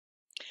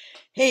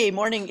Hey,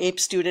 morning, APE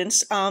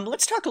students.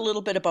 Let's talk a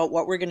little bit about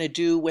what we're going to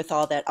do with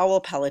all that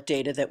owl pellet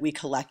data that we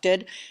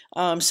collected.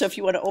 So if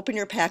you want to open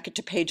your packet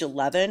to page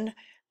 11,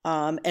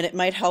 and it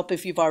might help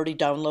if you've already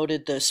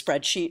downloaded the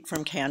spreadsheet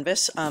from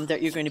Canvas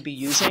that you're going to be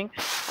using.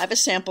 I have a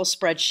sample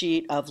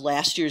spreadsheet of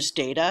last year's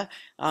data.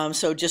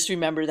 So just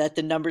remember that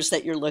the numbers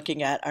that you're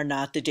looking at are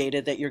not the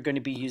data that you're going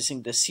to be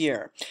using this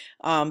year,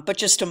 but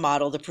just to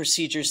model the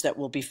procedures that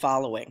we'll be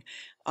following.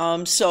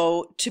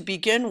 So to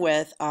begin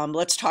with,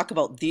 let's talk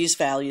about these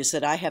values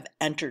that I have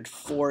entered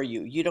for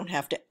you. You don't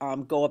have to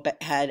go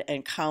ahead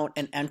and count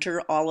and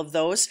enter all of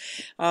those.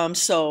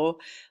 So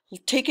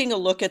taking a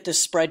look at the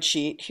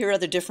spreadsheet, here are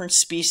the different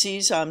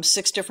species,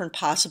 6 different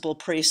possible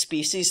prey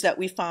species that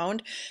we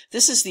found.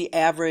 This is the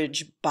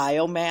average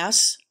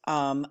biomass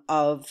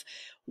of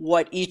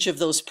what each of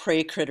those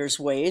prey critters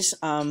weighs.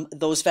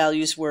 Those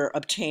values were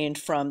obtained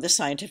from the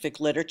scientific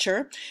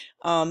literature.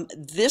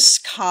 This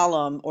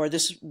column, or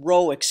this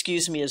row,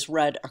 excuse me, is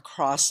read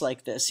across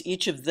like this.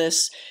 Each of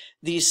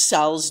these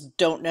cells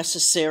don't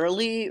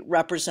necessarily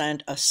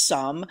represent a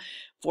sum.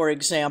 For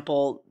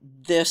example,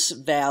 this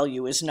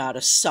value is not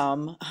a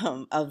sum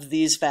of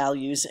these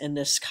values in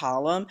this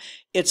column.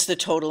 It's the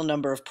total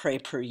number of prey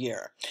per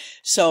year.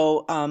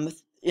 So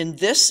in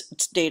this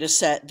data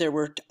set, there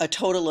were a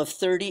total of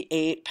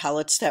 38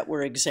 pellets that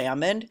were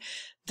examined.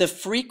 The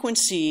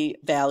frequency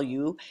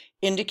value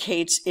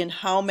indicates in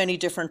how many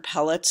different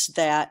pellets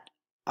that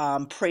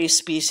prey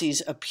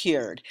species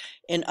appeared.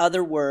 In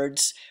other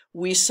words,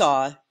 we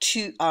saw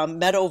two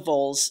meadow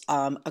voles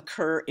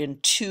occur in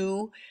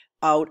 2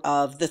 out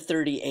of the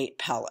 38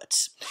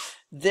 pellets.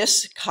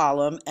 This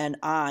column,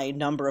 NI,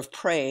 number of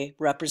prey,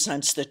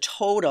 represents the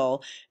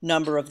total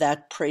number of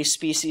that prey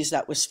species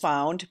that was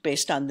found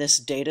based on this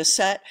data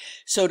set.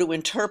 So to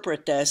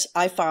interpret this,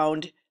 I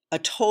found a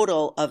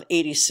total of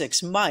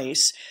 86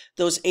 mice.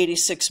 Those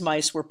 86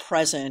 mice were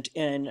present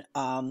in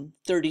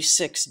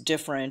 36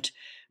 different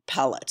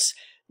pellets.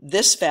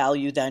 This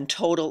value then,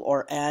 total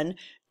or N,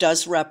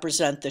 does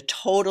represent the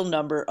total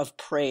number of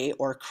prey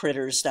or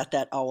critters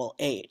that owl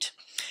ate.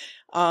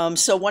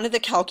 So one of the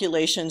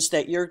calculations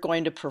that you're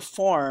going to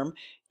perform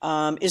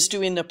is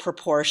doing the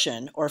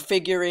proportion, or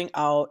figuring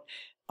out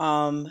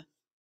the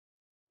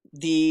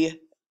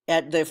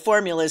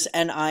formula is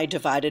Ni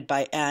divided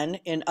by N.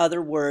 In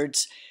other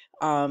words,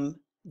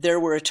 there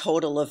were a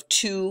total of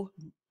 2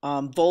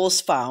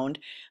 voles found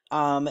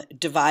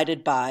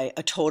divided by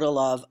a total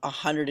of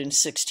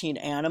 116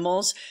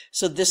 animals.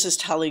 So this is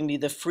telling me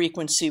the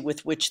frequency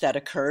with which that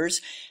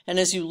occurs. And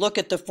as you look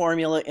at the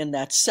formula in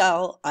that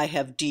cell, I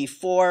have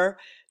D4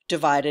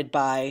 divided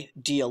by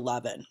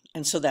D11.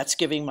 And so that's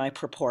giving my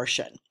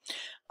proportion.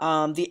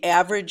 The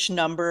average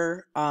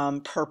number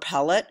per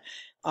pellet,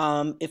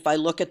 if I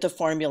look at the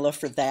formula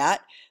for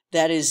that,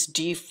 that is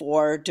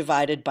D4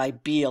 divided by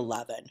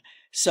B11.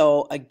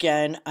 So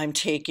again, I'm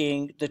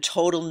taking the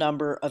total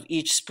number of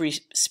each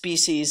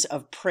species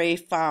of prey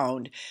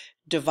found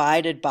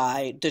divided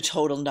by the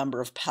total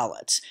number of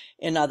pellets.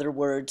 In other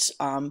words,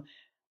 on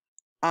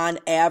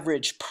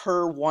average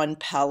per 1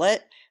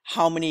 pellet,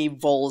 how many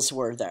voles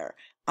were there?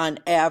 On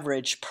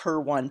average per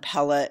 1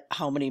 pellet,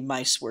 how many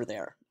mice were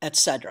there,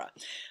 etc.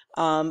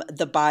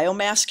 The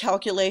biomass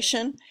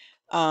calculation,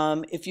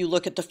 if you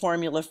look at the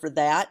formula for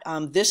that,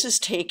 this is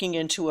taking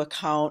into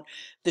account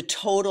the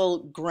total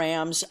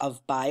grams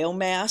of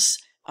biomass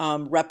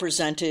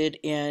represented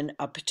in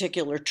a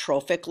particular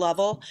trophic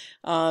level.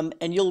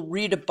 And you'll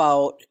read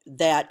about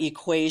that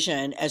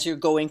equation as you're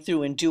going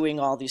through and doing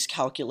all these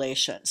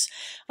calculations.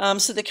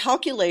 So the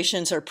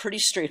calculations are pretty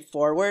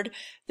straightforward.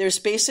 There's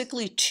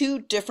basically 2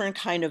 different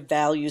kind of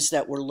values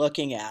that we're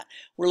looking at.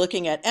 We're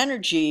looking at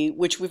energy,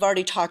 which we've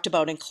already talked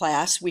about in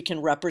class, we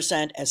can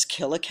represent as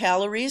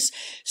kilocalories.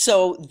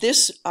 So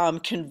this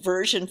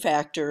conversion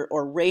factor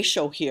or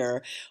ratio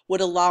here would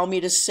allow me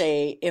to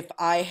say if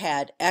I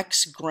had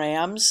X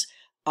grams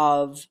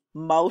of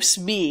mouse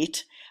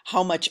meat,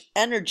 how much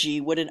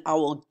energy would an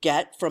owl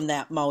get from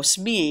that mouse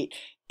meat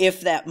if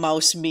that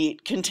mouse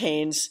meat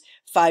contains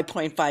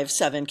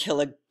 5.57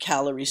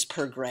 kilocalories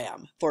per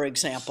gram, for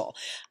example.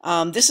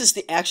 This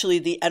is actually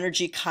the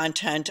energy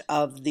content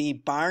of the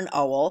barn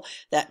owl,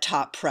 that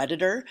top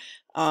predator.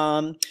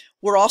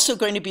 We're also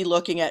going to be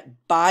looking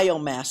at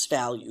biomass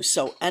values.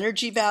 So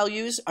energy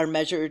values are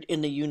measured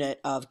in the unit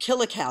of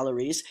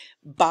kilocalories.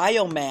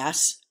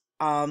 Biomass,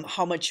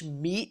 how much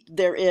meat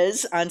there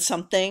is on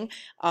something,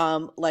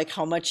 like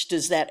how much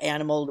does that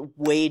animal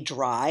weigh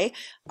dry,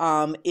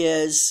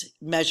 is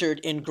measured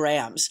in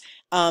grams.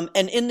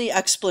 And in the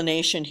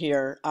explanation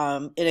here,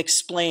 it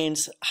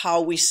explains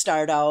how we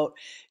start out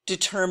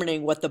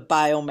determining what the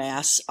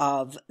biomass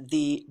of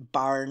the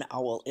barn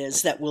owl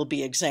is that we'll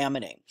be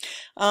examining.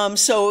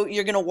 So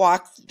you're going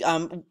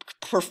to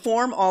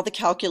perform all the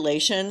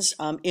calculations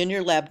in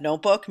your lab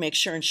notebook. Make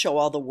sure and show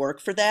all the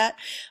work for that.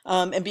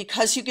 And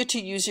because you get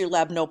to use your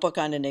lab notebook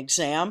on an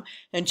exam,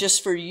 and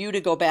just for you to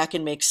go back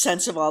and make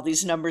sense of all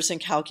these numbers and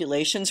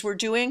calculations we're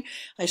doing,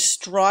 I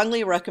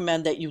strongly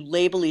recommend that you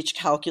label each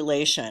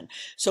calculation.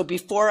 So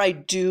before I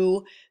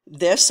do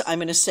this, I'm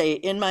going to say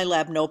in my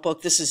lab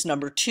notebook, this is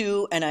number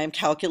 2, and I'm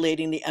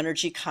calculating the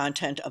energy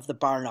content of the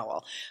barn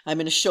owl. I'm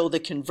going to show the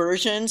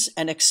conversions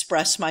and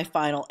express my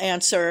final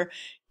answer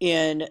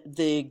in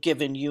the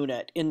given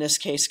unit, in this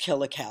case,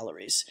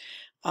 kilocalories.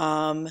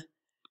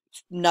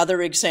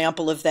 Another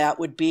example of that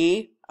would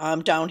be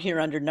down here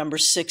under number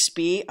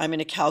 6B, I'm going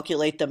to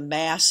calculate the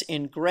mass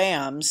in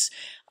grams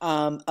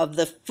of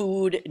the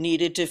food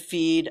needed to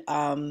feed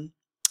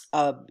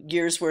a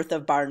year's worth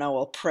of barn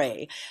owl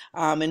prey.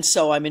 And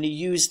so I'm going to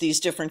use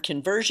these different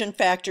conversion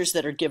factors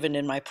that are given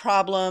in my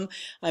problem.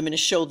 I'm going to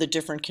show the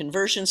different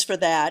conversions for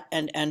that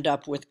and end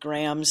up with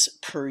grams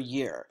per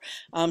year.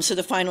 So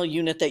the final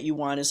unit that you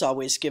want is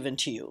always given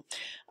to you.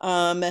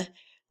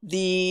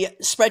 The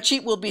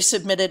spreadsheet will be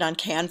submitted on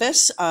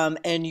Canvas,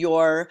 and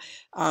your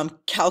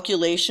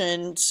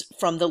calculations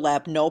from the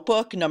lab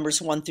notebook,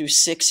 numbers 1 through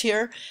 6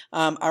 here,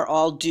 are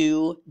all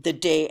due the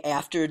day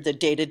after the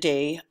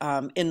day-to-day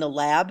in the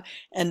lab,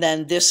 and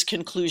then this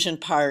conclusion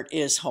part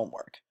is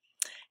homework.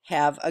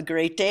 Have a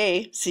great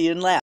day. See you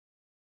in lab.